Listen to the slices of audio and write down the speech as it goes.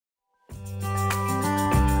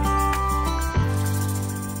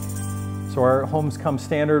So our homes come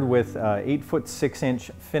standard with 8-foot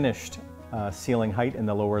 6-inch finished ceiling height in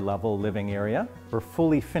the lower level living area. We're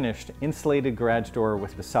fully finished insulated garage door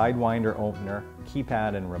with the sidewinder opener,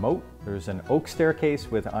 keypad and remote. There's an oak staircase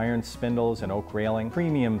with iron spindles and oak railing,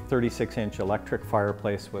 premium 36-inch electric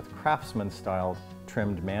fireplace with craftsman styled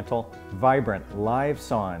trimmed mantle, vibrant live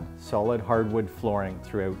sawn solid hardwood flooring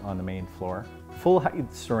throughout on the main floor, full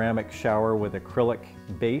height ceramic shower with acrylic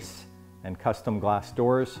base and custom glass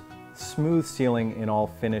doors, smooth ceiling in all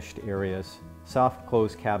finished areas, soft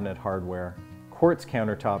close cabinet hardware, quartz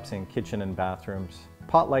countertops in kitchen and bathrooms,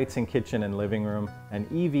 pot lights in kitchen and living room, an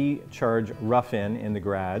EV charge rough-in in the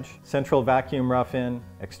garage, central vacuum rough-in,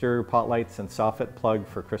 exterior pot lights and soffit plug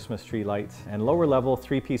for Christmas tree lights, and lower level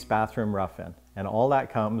 3-piece bathroom rough-in. And all that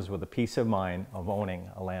comes with a peace of mind of owning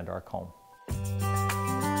a Ark home.